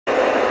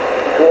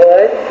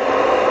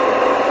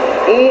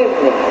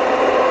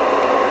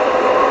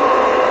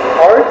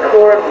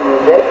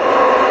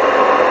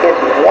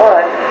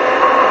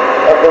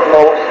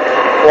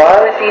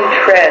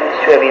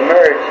to have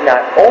emerged not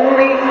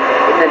only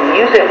in the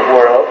music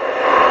world,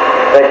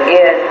 but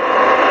in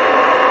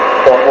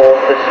the whole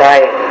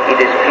society. It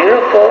is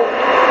beautiful,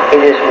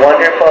 it is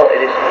wonderful,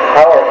 it is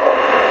powerful,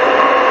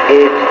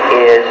 it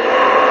is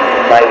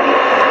mighty.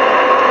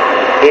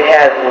 It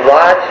has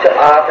lots to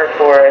offer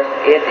for us.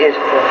 It is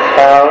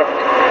profound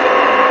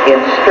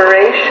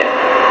inspiration.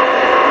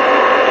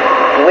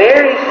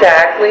 Where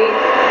exactly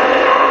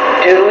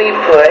do we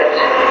put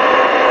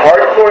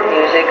hardcore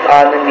music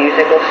on the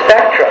musical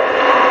spectrum?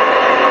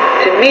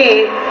 To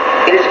me,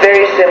 it is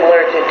very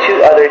similar to two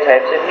other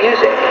types of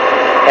music,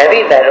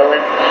 heavy metal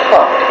and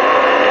punk.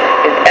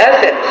 In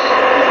essence,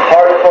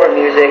 hardcore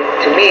music,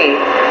 to me,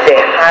 is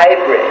a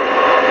hybrid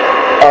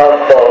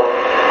of both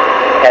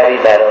heavy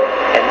metal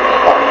and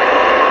punk.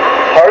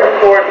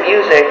 Hardcore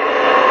music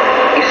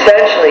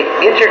essentially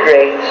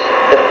integrates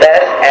the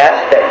best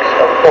aspects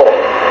of both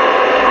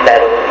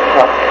metal and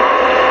punk.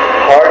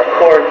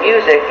 Hardcore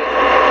music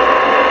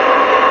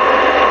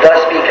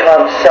thus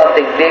becomes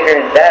something bigger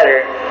and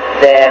better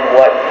than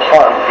what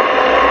punk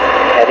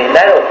heavy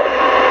metal is.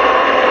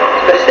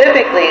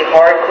 Specifically,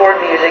 hardcore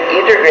music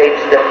integrates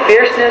the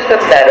fierceness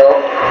of metal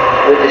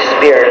with the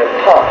spirit of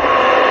punk.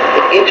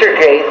 It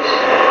integrates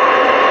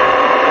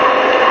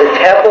the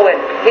tempo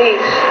and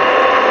pace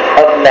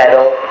of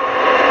metal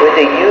with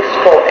the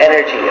youthful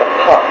energy of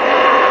punk.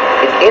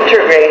 It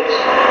integrates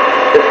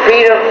the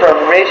freedom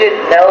from rigid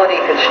melody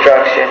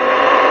construction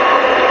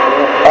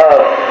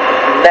of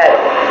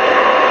metal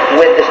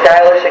with the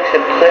stylistic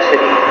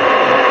simplicity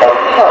of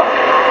punk.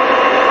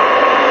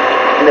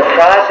 In the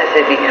process,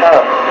 it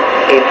becomes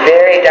a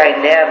very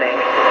dynamic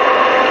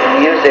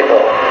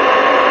musical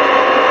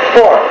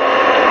form.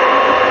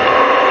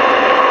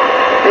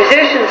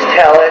 Musicians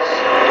tell us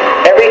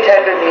every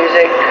type of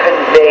music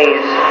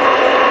conveys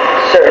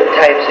certain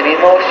types of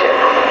emotion.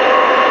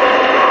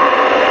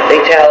 They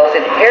tell us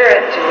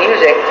inherent to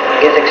music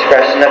is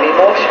expression of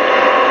emotion.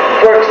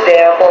 For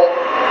example,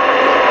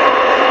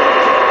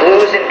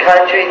 blues and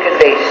country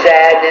convey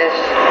sadness.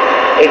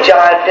 A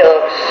John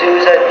Philip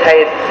Sousa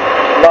type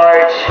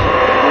march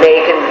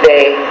may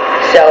convey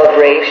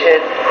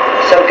celebration.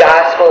 Some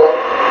gospel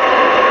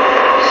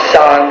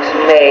songs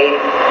may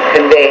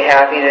convey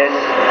happiness.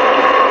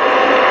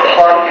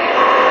 Punk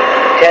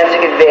tends to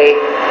convey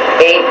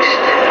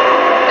angst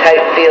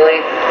type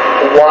feeling,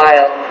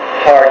 while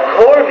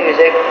hardcore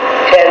music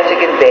tends to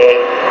convey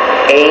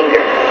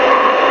anger.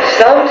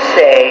 Some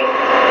say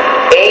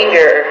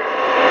anger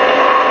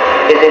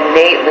is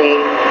innately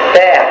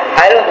bad.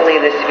 I don't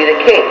believe this to be the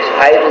case.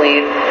 I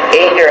believe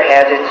anger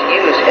has its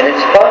use and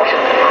its function.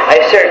 I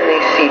certainly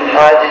see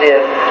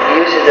positive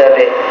uses of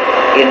it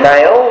in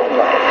my own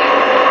life.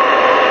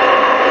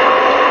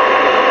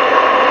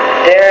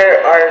 There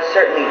are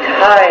certainly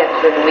times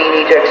when we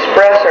need to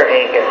express our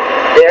anger.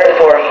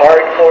 Therefore,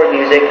 hardcore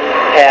music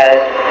has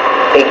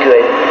a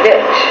good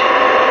niche.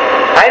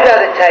 I'm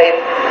not the type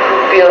who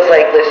feels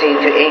like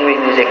listening to angry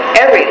music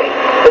every day,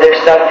 but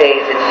there's some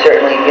days it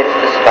certainly hits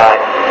the spot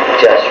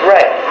just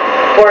right.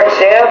 For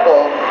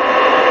example,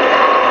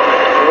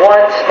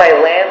 once my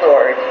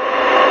landlord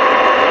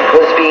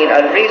was being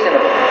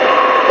unreasonable.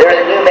 There was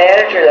a new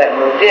manager that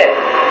moved in.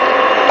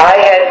 I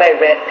had my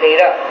rent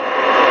paid up,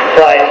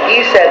 but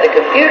he said the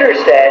computer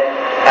said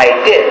I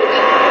didn't.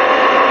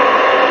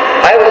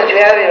 I wasn't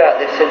too happy about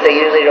this since I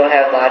usually don't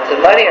have lots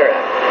of money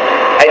around.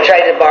 I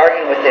tried to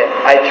bargain with him.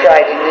 I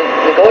tried to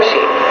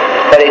negotiate,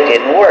 but it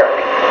didn't work.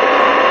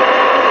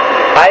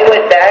 I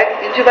went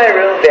back into my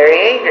room very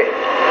angry.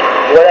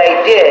 What I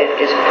did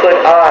is put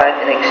on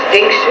an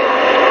Extinction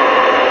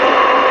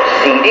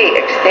CD.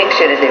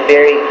 Extinction is a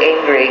very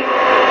angry,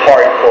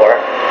 hardcore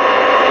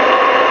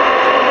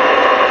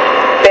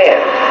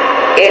band.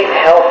 It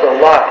helped a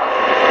lot.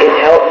 It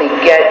helped me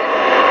get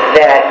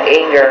that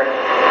anger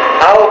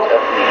out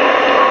of me.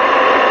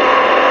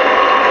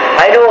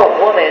 I know a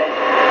woman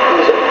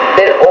who's a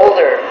bit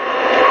older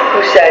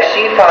who says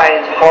she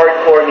finds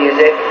hardcore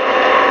music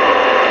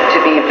to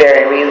be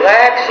very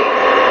relaxing.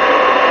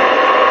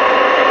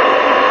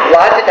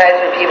 Lots of times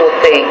when people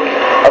think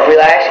of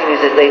relaxing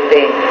music, they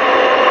think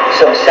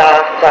some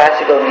soft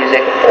classical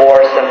music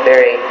or some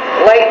very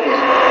light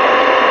music.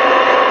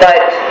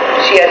 But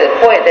she has a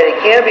point that it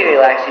can be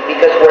relaxing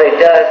because what it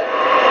does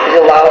is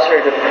it allows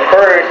her to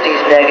purge these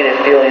negative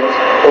feelings,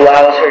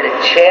 allows her to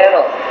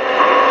channel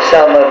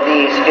some of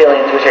these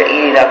feelings which are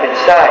eating up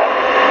inside.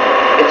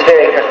 It's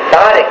very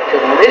cathartic to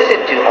listen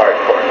to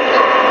hardcore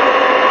music.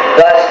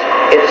 Thus,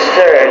 it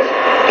serves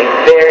a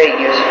very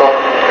useful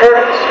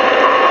purpose.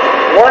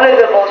 One of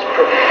the most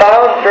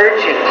profound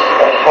virtues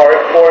of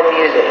hardcore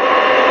music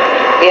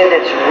is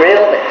its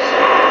realness,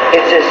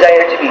 its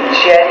desire to be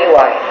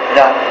genuine and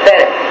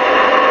authentic.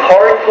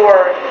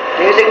 Hardcore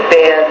music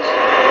bands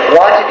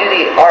want to do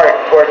the art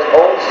for its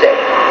own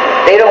sake.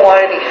 They don't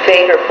want to be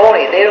fake or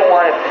phony. They don't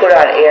want to put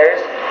on airs.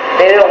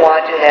 They don't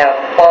want to have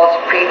false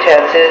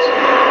pretenses.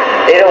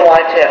 They don't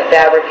want to have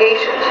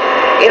fabrications.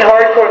 In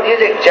hardcore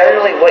music,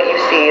 generally what you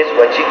see is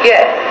what you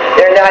get.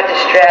 They're not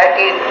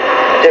distracting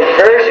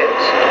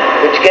diversions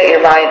which get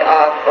your mind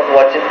off of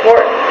what's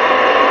important.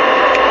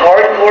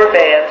 Hardcore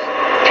bands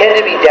tend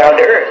to be down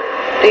to earth.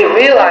 They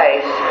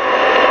realize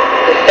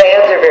the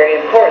fans are very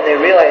important. They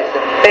realize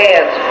the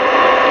fans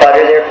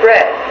butter their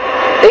bread.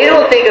 They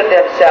don't think of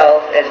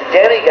themselves as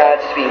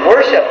demigods to be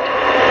worshipped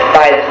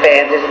by the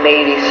fans as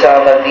maybe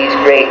some of these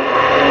great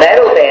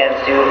metal bands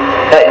do,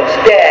 but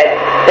instead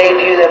they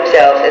view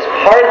themselves as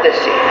part of the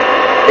scene.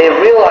 They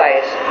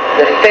realize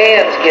the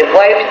fans give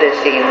life to the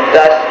scene,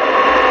 thus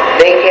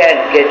they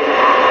can't get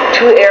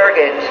too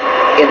arrogant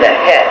in the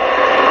head.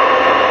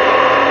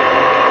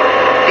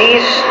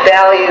 These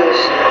values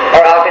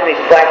are often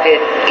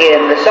reflected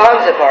in the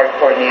songs of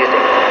hardcore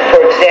music.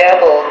 For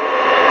example,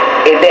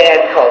 a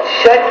band called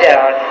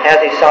Shutdown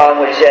has a song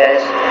which says,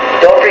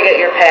 "Don't forget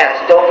your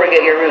past, don't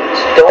forget your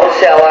roots, don't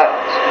sell out."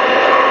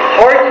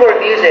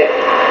 Hardcore music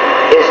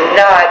is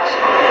not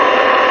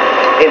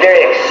a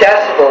very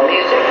accessible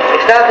music.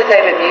 It's not the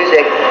type of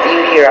music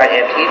you hear on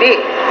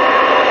MTV.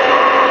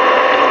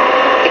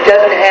 It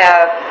doesn't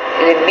have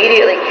an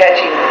immediately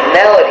catchy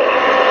melody.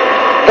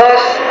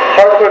 Thus,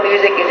 hardcore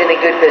music is in a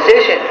good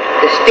position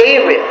to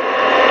stay real.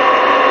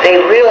 They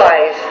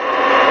realize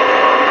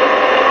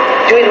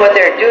doing what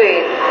they're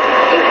doing,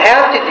 you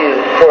have to do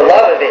for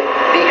love of it,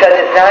 because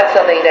it's not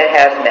something that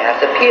has mass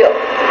appeal.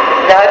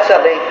 Not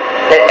something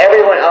that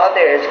everyone out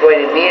there is going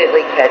to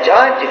immediately catch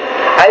on to.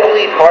 I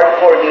believe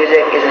hardcore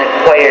music is an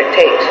acquired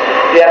taste.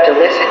 You have to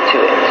listen to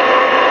it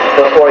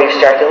before you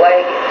start to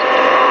like it.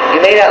 You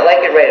may not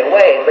like it right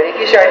away, but if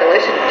you start to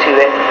listen to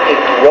it, it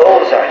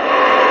grows on you.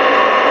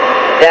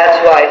 That's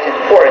why it's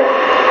important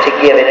to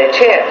give it a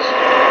chance.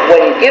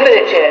 When you give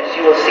it a chance,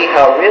 you will see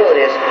how real it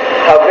is,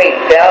 how great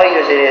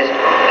values it is,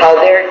 how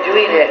they're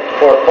doing it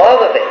for love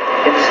of it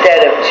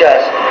instead of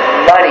just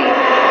money,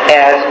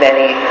 as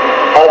many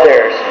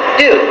others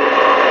do.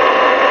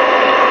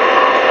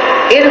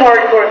 In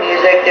hardcore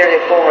music, there's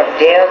a form of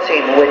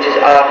dancing which is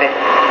often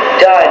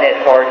done at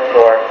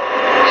hardcore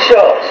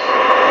shows.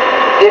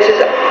 This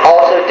is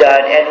also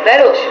done at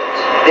metal shows.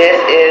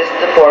 This is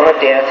the form of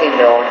dancing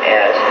known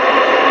as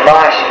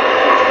moshing.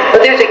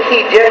 But there's a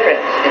key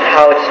difference in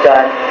how it's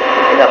done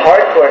in the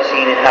hardcore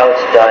scene and how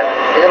it's done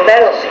in the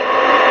metal scene.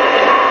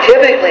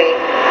 Typically,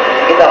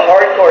 in the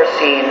hardcore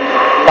scene,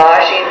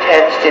 moshing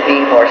tends to be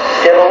more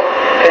civil,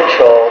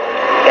 controlled,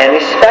 and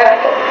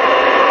respectful.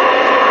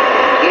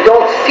 You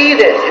don't see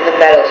this in the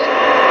metal scene.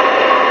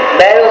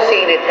 Metal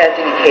scene, it tends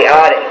to be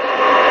chaotic,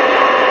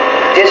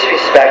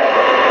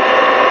 disrespectful,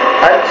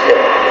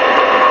 uncivil.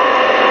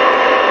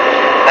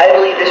 I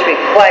believe this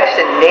reflects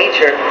the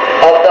nature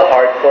of the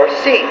hardcore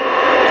scene.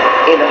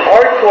 In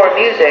hardcore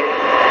music,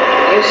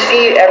 you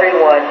see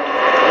everyone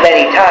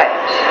many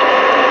times.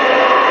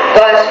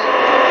 Thus,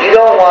 you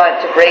don't want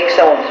to break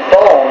someone's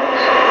bones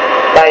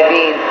by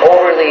being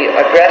overly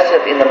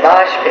aggressive in the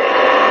mosh pit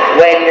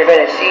when you're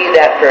going to see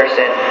that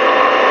person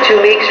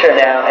 2 weeks from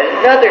now at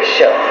another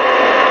show.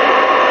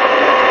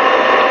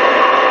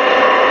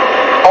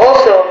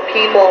 Also,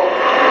 people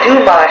do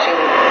moshing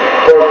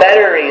for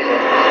better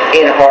reasons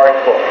in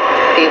hardcore.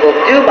 People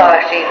do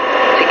moshing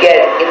to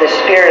get in the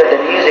spirit of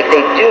the music.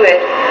 They do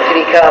it to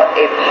become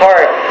a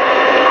part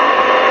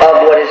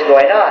of what is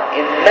going on.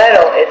 In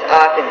metal, it's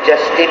often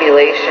just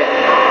stimulation.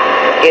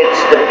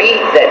 It's the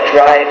beat that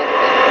drives it.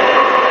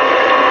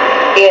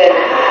 In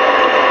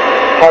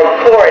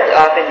hardcore, it's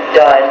often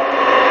done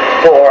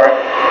for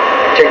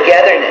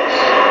togetherness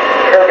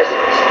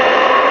purposes.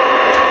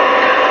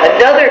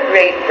 Another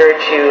great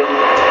virtue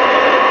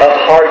of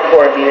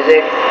hardcore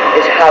music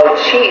is how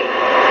cheap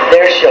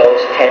their shows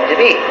tend to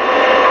be.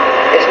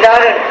 It's not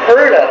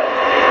unheard of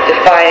to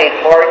find a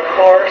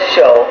hardcore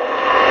show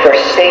for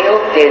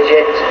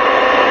single-digit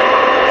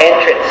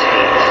entrance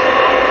fees.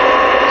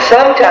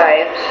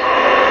 Sometimes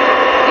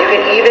you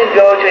can even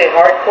go to a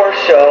hardcore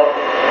show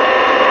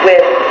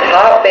with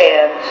top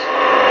bands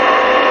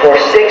for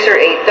 $6 or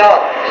 $8.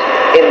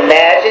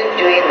 Imagine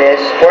doing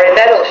this for a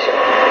metal show.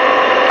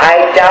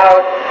 I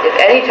doubt if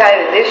any time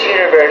in this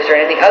universe or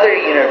any other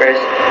universe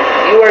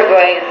you are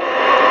going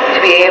to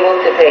be able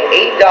to pay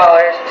 $8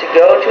 to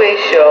go to a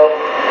show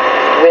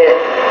with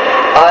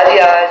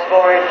Ozzy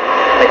Osbourne,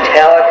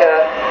 Metallica,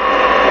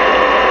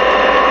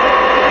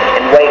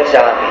 and White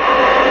Zombie.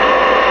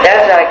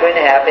 That's not going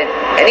to happen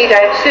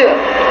anytime soon.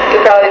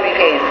 You'll probably be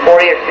paying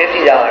 $40 or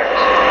 $50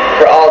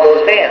 for all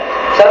those bands.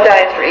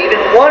 Sometimes for even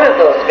one of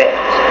those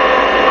bands.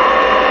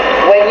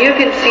 When you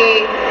can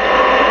see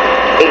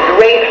a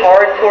great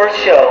hardcore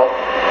show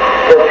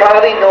for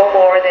probably no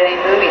more than a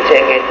movie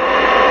ticket,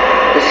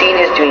 the scene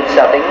is doing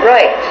something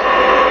right.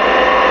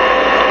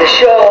 The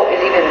show is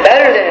even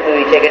better than a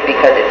movie ticket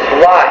because it's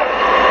live.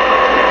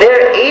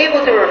 They're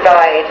able to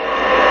provide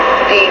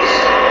these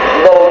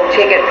low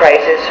ticket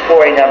prices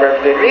for a number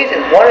of good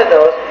reasons. One of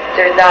those,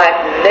 there's not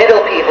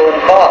middle people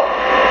involved.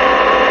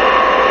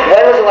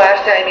 When was the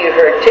last time you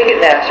heard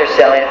Ticketmaster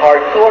selling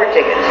hardcore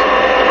tickets?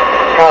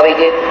 Probably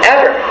didn't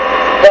ever.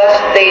 Thus,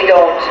 they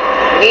don't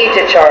need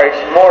to charge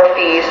more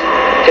fees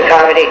to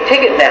accommodate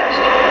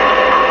Ticketmaster.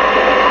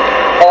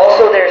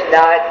 Also, there's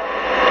not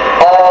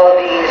all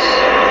these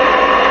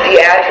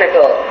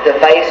theatrical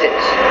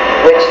devices,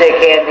 which they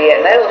can be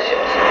at metal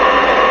shows.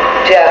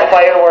 To have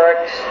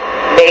fireworks,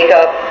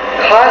 makeup,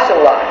 costs a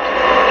lot.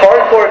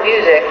 Hardcore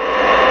music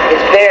is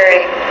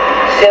very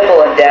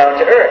simple and down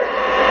to earth.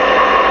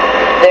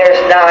 There's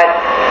not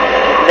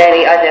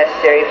many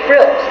unnecessary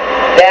frills.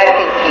 That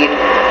can keep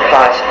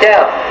costs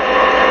down.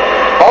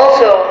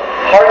 Also,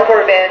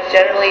 hardcore bands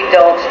generally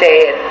don't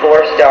stay at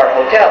 4-star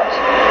hotels.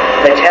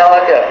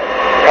 Metallica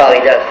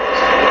probably does this.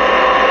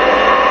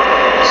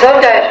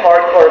 Sometimes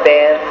hardcore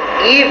bands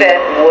even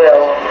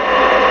will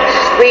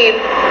sleep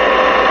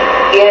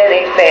in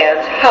a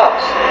fan's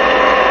house.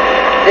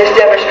 This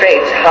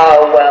demonstrates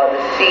how well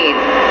the scene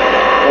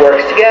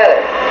works together.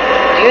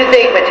 Do you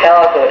think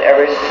Metallica would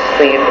ever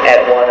sleep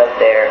at one of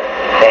their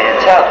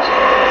fans' house?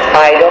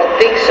 I don't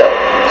think so.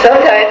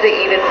 Sometimes they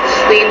even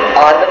sleep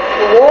on the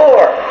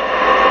floor.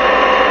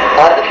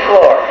 On the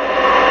floor.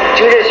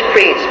 Judas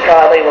Priest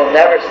probably will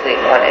never sleep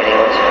on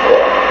anyone's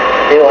floor.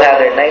 They will have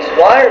their nice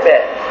water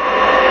beds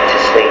to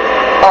sleep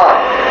on.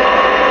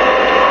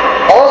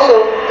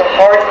 Also, the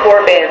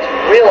hardcore bands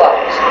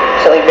realize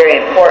something very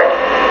important.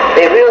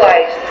 They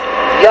realize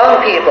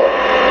young people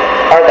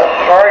are the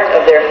heart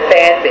of their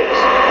fan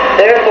base.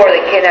 Therefore,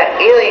 they cannot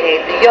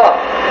alienate the young.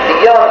 The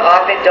young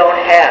often don't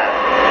have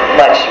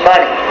much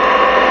money.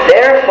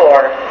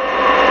 Therefore,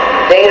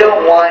 they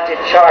don't want to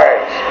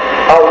charge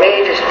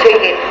outrageous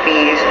ticket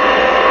fees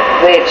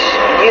which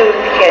youth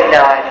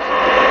cannot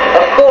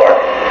afford.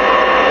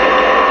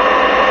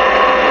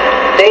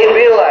 They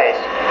realize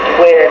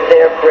where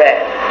their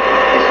bread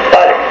is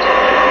buttered.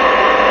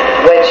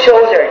 When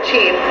shows are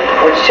cheap,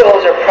 when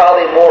shows are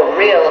probably more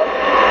real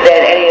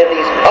than any of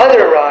these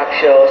other rock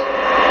shows,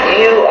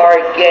 you are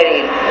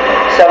getting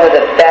some of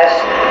the best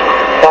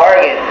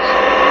bargains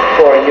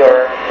for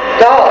your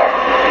dollar.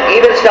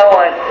 Even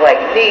someone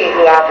like me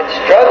who often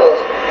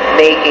struggles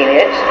making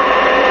it,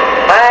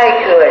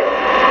 I could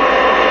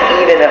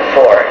even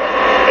afford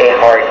a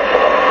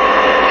hardcore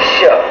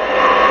show.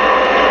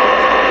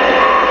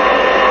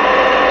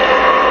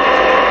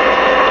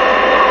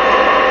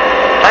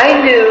 I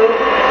knew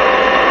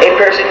a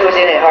person who was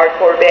in a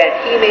hardcore band.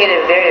 He made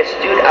a very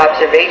astute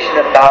observation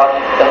about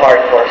the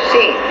hardcore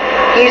scene.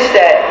 He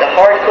said the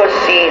hardcore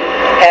scene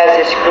has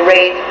this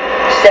great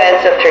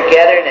sense of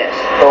togetherness,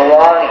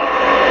 belonging.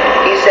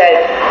 He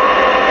said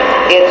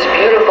it's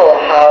beautiful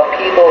how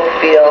people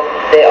feel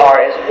they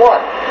are as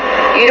one.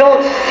 You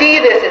don't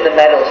see this in the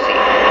metal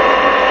scene.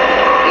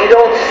 You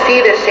don't see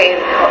the same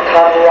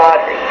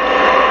camaraderie.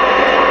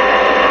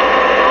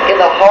 In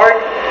the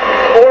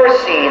hardcore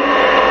scene,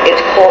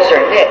 it's closer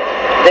knit.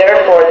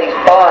 Therefore, these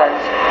bonds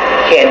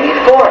can be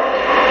formed.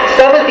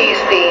 Some of these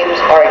themes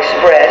are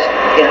expressed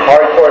in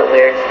hardcore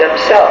lyrics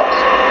themselves.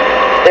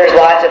 There's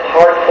lots of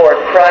hardcore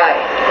cry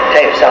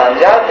type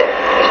songs out there.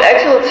 There's an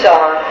excellent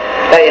song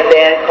by a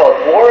band called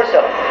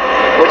Warzone,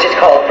 which is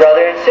called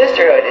Brother and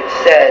Sisterhood. It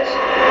says,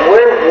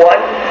 we're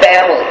one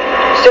family.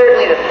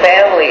 Certainly the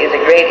family is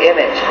a great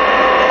image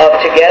of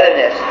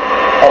togetherness,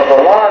 of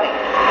belonging.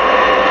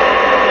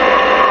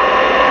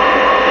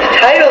 The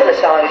title of the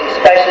song is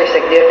especially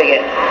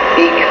significant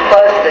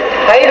because the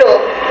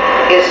title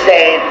is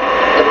saying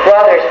the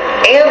brothers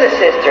and the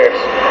sisters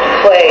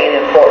play an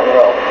important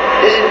role.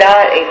 This is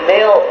not a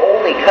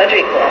male-only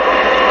country club.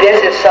 This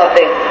is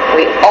something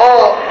we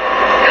all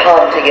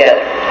come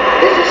together.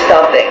 This is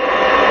something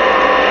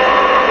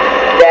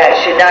that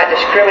should not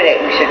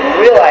discriminate. We should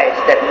realize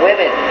that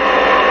women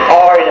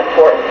are an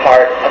important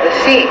part of the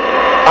scene.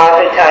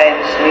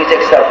 Oftentimes,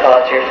 music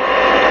subcultures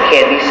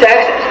can be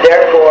sexist.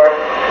 Therefore,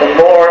 the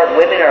more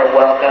women are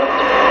welcomed,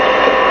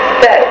 the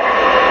better.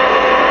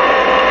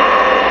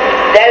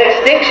 That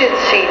Extinction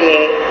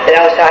CD that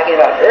I was talking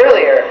about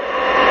earlier,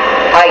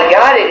 I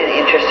got it in an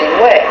interesting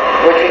way,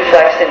 which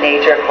reflects the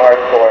nature of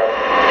hardcore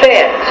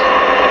fans.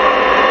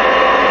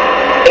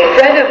 A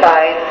friend of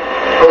mine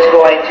was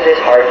going to this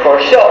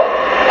hardcore show.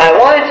 I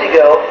wanted to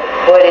go,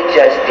 but it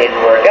just didn't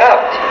work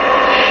out.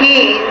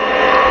 He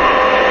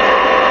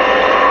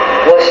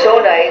was so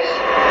nice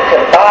to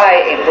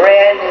buy a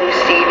brand new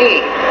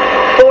CD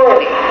for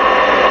me.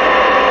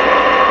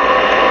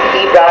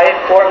 He brought it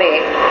for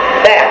me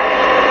back.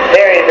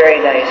 Very, very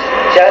nice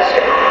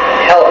gesture.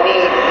 Helped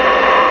me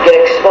get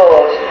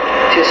exposed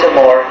to some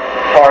more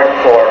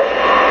hardcore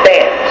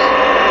bands.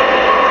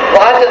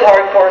 Lots of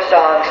hardcore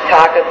songs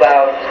talk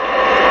about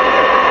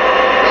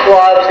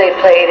clubs they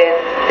played in.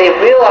 They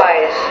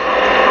realize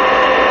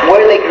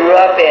where they grew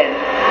up in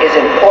is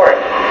important.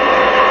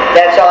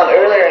 That song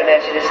earlier I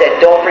mentioned, it said,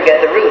 don't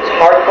forget the roots.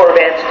 Hardcore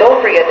bands don't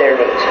forget their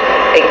roots.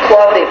 A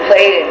club they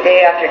played in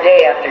day after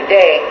day after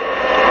day,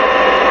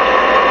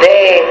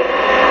 they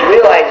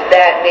realized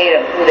that made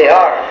them who they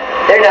are.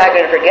 They're not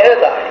going to forget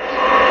about it.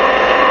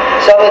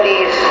 Some of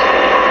these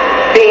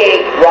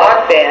big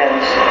rock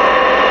bands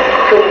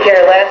couldn't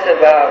care less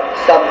about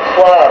some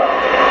club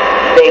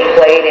they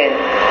played in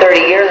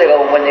 30 years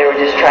ago when they were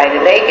just trying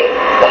to make it.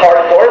 The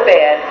hardcore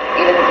band,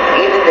 even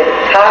the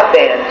top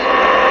bands,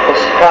 will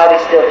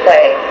probably still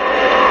play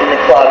in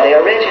the club they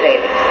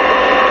originated.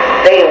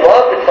 They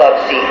love the club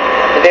scene,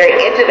 the very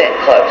intimate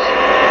club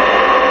scene.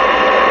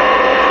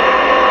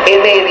 It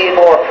may be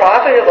more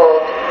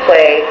profitable to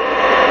play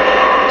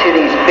to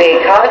these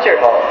big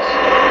concert halls,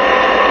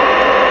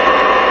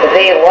 but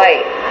they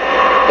like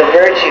the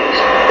virtues,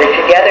 the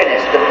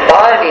togetherness, the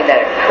bonding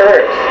that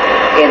occurs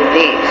in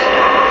these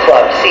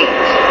club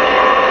scenes.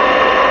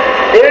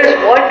 There's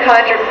one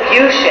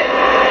contribution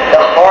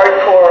the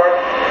hardcore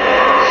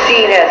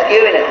scene has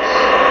given us,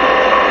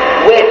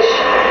 which,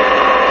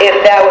 if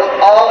that was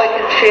all it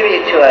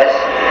contributed to us,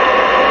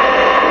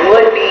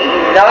 would be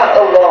enough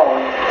alone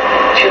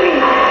to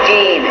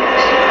redeem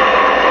it.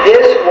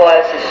 This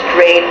was the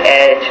straight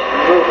edge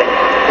movement.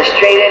 The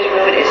straight edge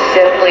movement is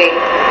simply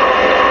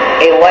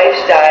a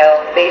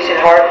lifestyle based in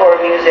hardcore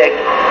music,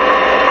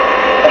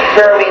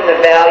 affirming the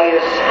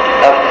values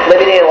of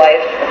living a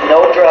life of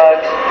no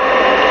drugs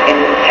and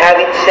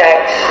having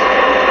sex,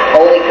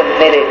 only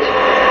committed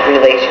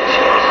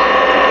relationships.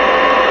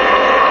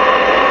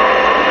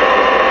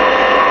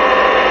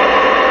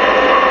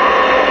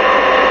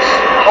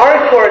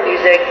 Hardcore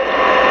music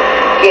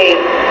gave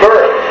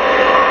birth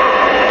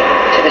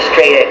to the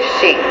straight edge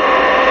scene.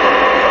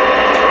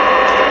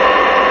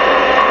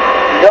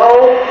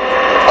 No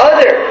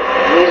other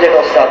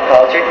musical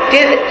subculture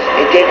did this.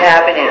 It didn't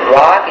happen in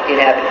rock, it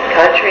didn't happen in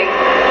country,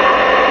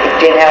 it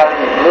didn't happen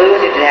in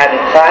blues, it didn't happen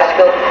in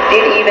classical, it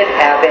didn't even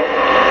happen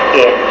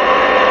in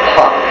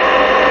punk.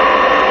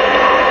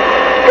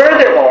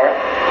 Furthermore,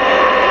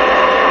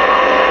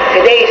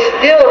 today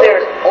still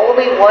there's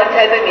only one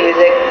type of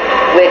music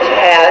which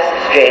has the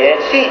straight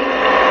edge scene: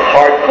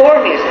 hardcore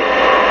music.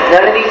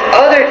 None of these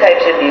other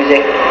types of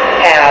music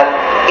have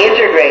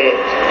integrated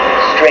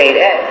straight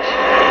edge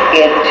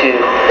into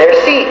their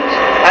scenes.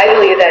 I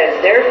believe that is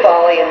their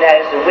folly and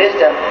that is the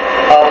wisdom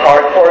of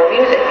hardcore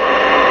music.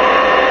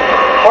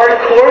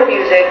 Hardcore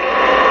music,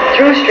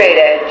 through straight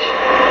edge,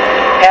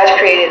 has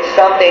created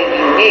something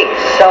unique,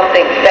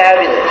 something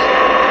fabulous.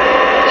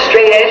 The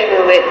straight edge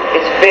movement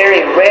is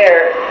very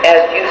rare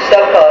as youth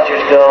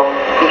subcultures go,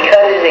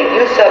 because it is a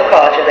youth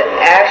subculture that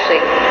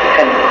actually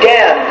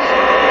condemns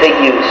the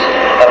use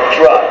of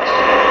drugs.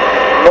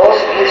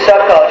 Most youth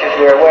subcultures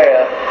we're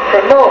aware of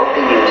promote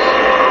the use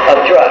of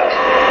drugs.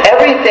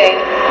 Everything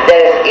that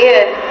is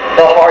in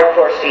the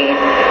hardcore scene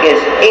is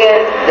in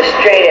the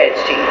straight edge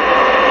scene.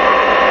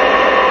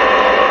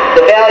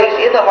 The values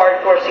in the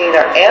hardcore scene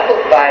are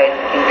amplified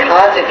and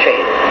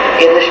concentrated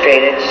in the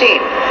straight edge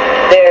scene.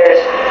 There's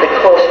the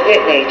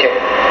close-knit nature.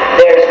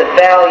 There's the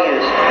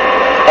values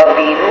of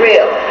being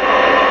real.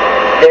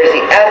 There's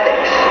the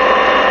ethics.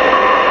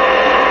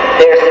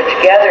 There's the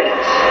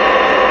togetherness.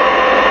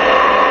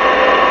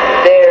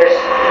 There's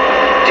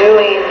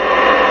doing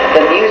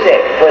the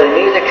music for the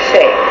music's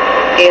sake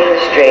in the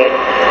straight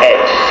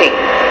edge scene.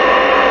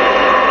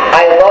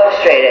 I love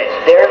straight edge,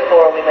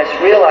 therefore we must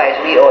realize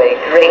we owe a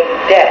great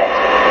debt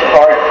to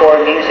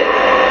hardcore music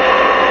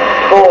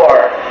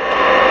for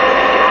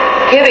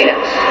giving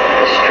us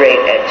the straight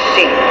edge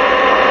scene.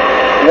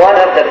 One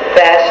of the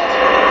best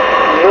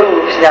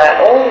moves, not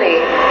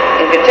only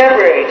in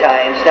contemporary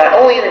times, not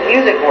only in the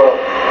music world,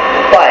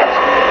 but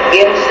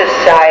in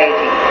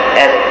society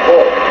as a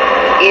whole,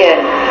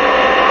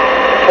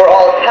 for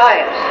all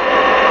times,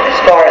 as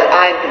far as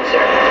I'm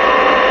concerned.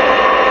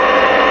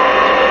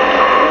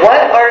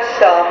 What are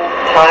some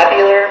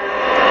popular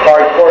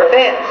hardcore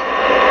bands?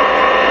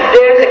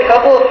 There's a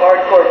couple of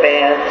hardcore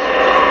bands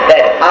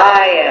that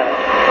I am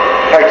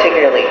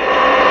particularly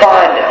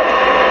fond of.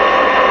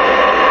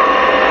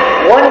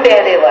 One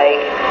band they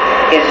like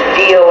is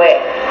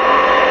DOA.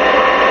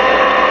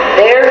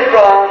 They're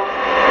from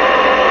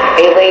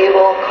a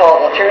label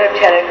called Alternative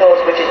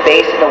Tentacles, which is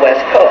based in the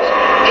West Coast.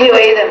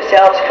 DOA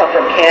themselves come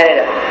from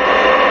Canada,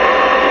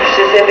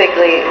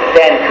 specifically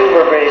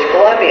Vancouver, British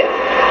Columbia.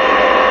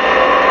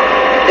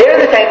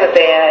 They're the type of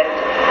band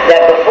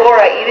that before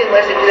I even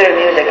listened to their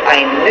music,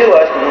 I knew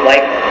I was going to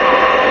like them.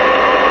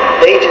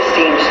 They just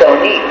seem so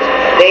neat.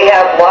 They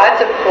have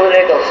lots of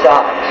political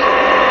songs.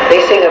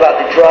 They sing about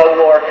the drug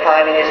war,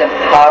 communism,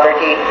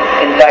 poverty,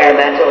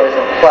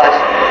 environmentalism, plus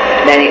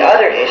many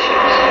other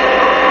issues.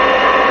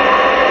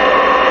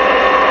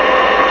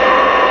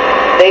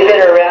 They've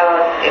been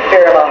around a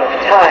fair amount of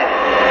time.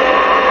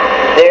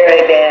 They're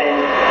a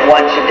band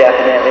one should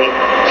definitely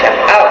check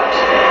out.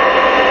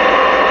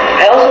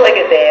 I also like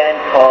a band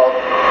called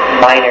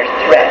Minor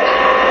Threat.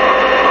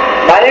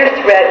 Minor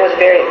Threat was a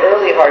very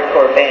early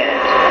hardcore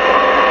band.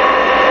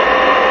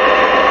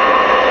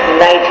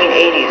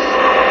 1980s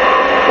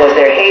was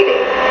their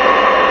heyday.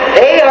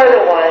 They are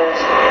the ones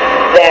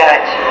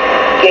that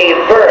gave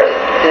birth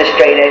to the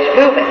straight edge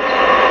movement.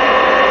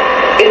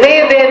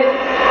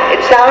 It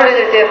sounded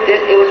as if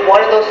it was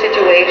one of those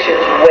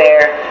situations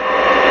where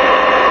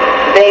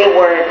they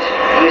weren't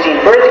using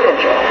birth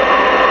control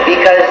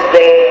because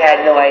they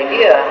had no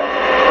idea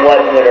what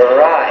would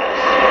arise.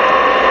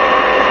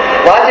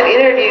 Lots of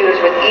interviews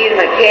with Ian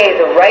MacKaye,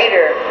 the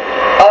writer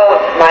of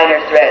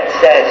Minor Threat,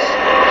 says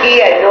he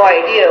had no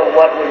idea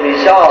what would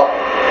result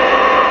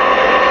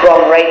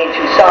from writing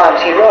two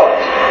songs he wrote.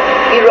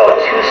 He wrote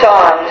two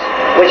songs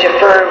which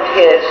affirmed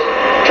his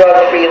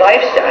drug-free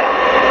lifestyle.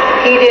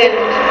 He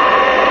didn't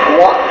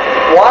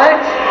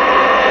want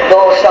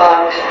those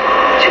songs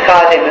to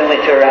cause a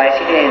movement to arise.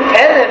 He didn't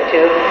intend them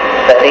to,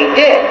 but they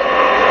did.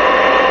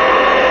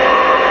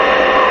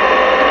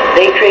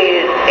 They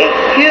created a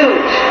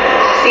huge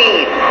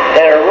seed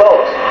that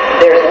arose.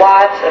 There's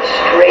lots of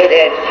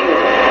straight-edge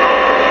youth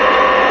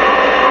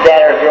that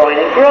are growing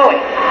and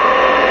growing.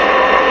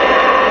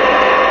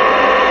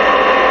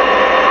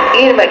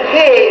 Ian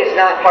MacKaye is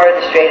not part of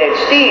the straight-edge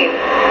scene,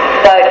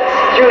 but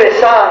through his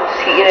songs,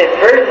 he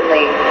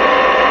inadvertently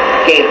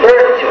gave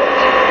birth to it.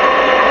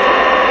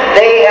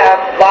 They have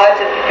lots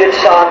of good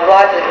songs,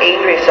 lots of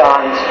angry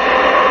songs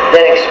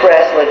that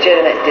express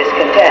legitimate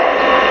discontent.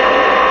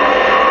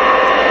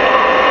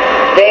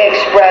 They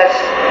express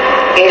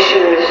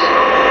issues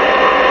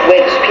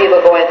which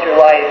people going through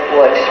life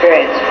will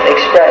experience,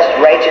 express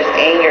righteous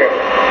anger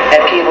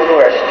at people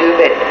who are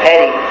stupid,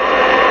 petty,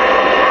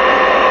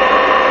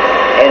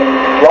 and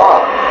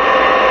wrong.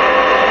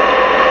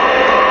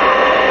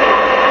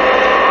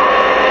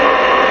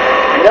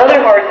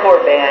 Another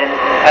hardcore band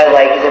I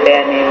like is a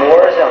band named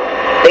Warzone.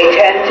 They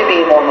tend to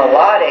be more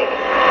melodic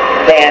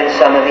than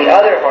some of the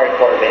other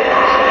hardcore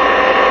bands.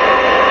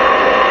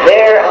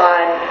 They're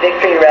on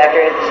Victory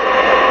Records.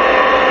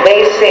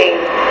 They sing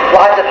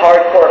lots of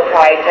hardcore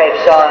pride type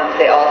songs.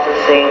 They also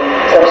sing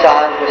some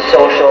songs with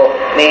social,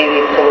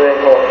 maybe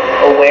political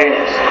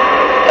awareness.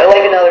 I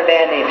like another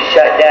band named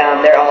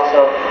Shutdown. They're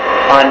also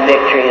on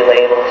Victory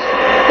labels.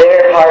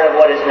 They're part of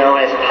what is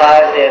known as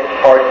positive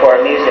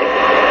hardcore music.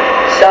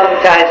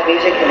 Sometimes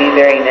music can be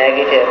very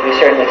negative. We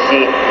certainly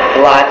see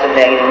lots of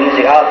negative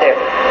music out there.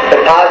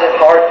 But positive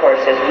hardcore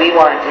says we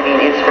want to be an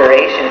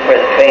inspiration for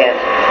the fans.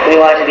 We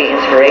want to be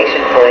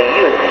inspiration for the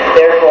youth.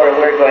 Therefore,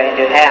 we're going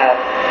to have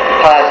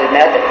positive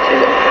messages.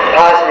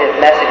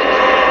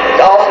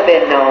 It's also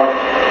been known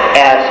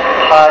as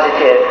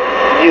positive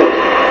youth.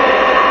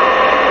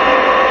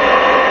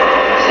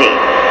 See,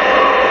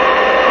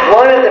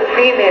 one of the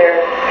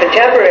premier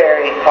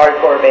contemporary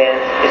hardcore bands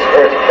is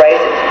Earth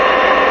Crisis.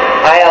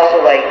 I also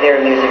like their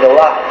music a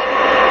lot.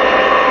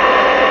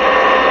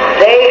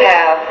 They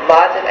have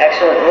lots of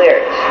excellent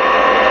lyrics.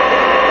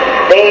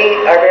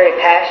 They are very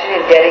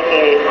passionate and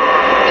dedicated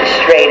to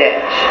straight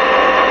edge.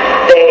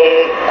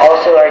 They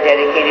also are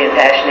dedicated and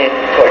passionate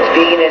towards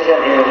veganism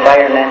and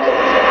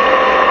environmentalism.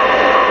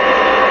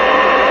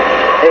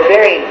 They're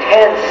very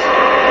intense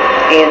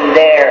in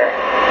their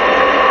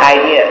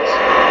ideas.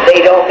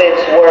 They don't mince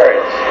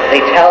words.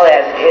 They tell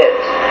as is.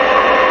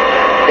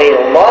 They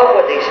love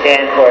what they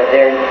stand for.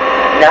 They're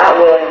not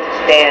willing to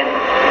stand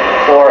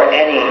for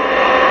any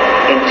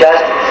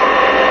injustice.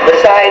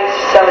 Besides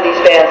some of these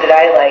bands that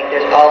I like,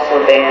 there's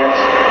also bands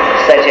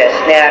such as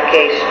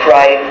Snapcase,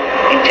 Strife,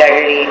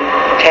 Integrity,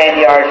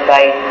 10-Yard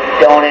Fight,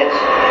 Donuts,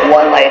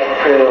 One Life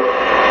Crew,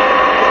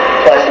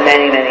 plus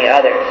many, many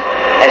others.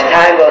 As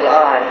time goes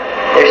on,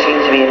 there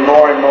seems to be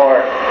more and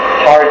more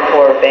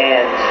hardcore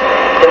bands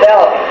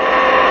developing.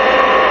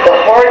 The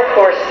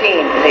hardcore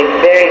scene is a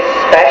very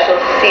special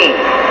scene.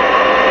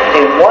 It's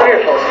a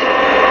wonderful scene.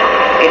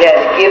 It has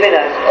given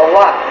us a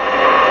lot.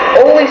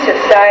 Only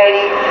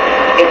society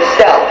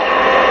itself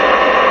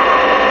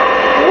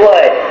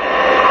would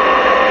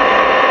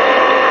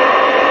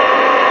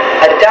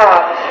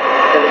adopt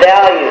the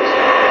values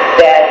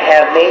that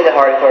have made the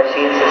hardcore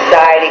scene.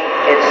 Society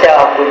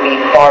itself would be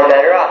far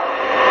better off.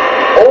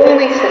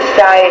 Only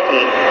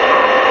society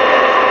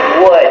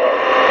would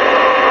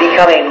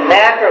become a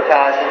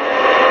macrocosm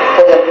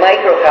for the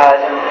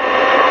microcosm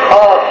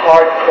of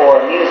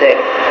hardcore music.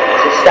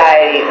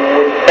 Society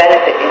would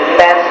benefit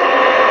immensely.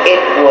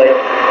 It would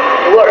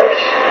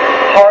flourish.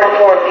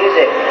 Hardcore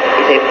music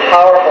is a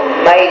powerful,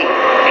 mighty,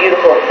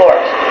 beautiful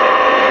force.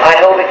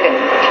 I hope it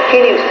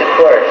continues to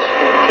flourish,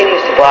 continues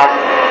to blossom.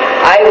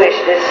 I wish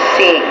this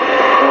scene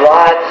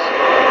lots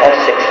of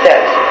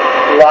success,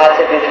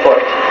 lots of good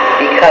fortune,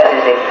 because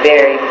it's a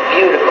very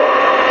beautiful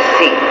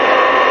scene.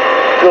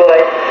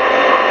 Good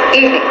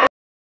evening.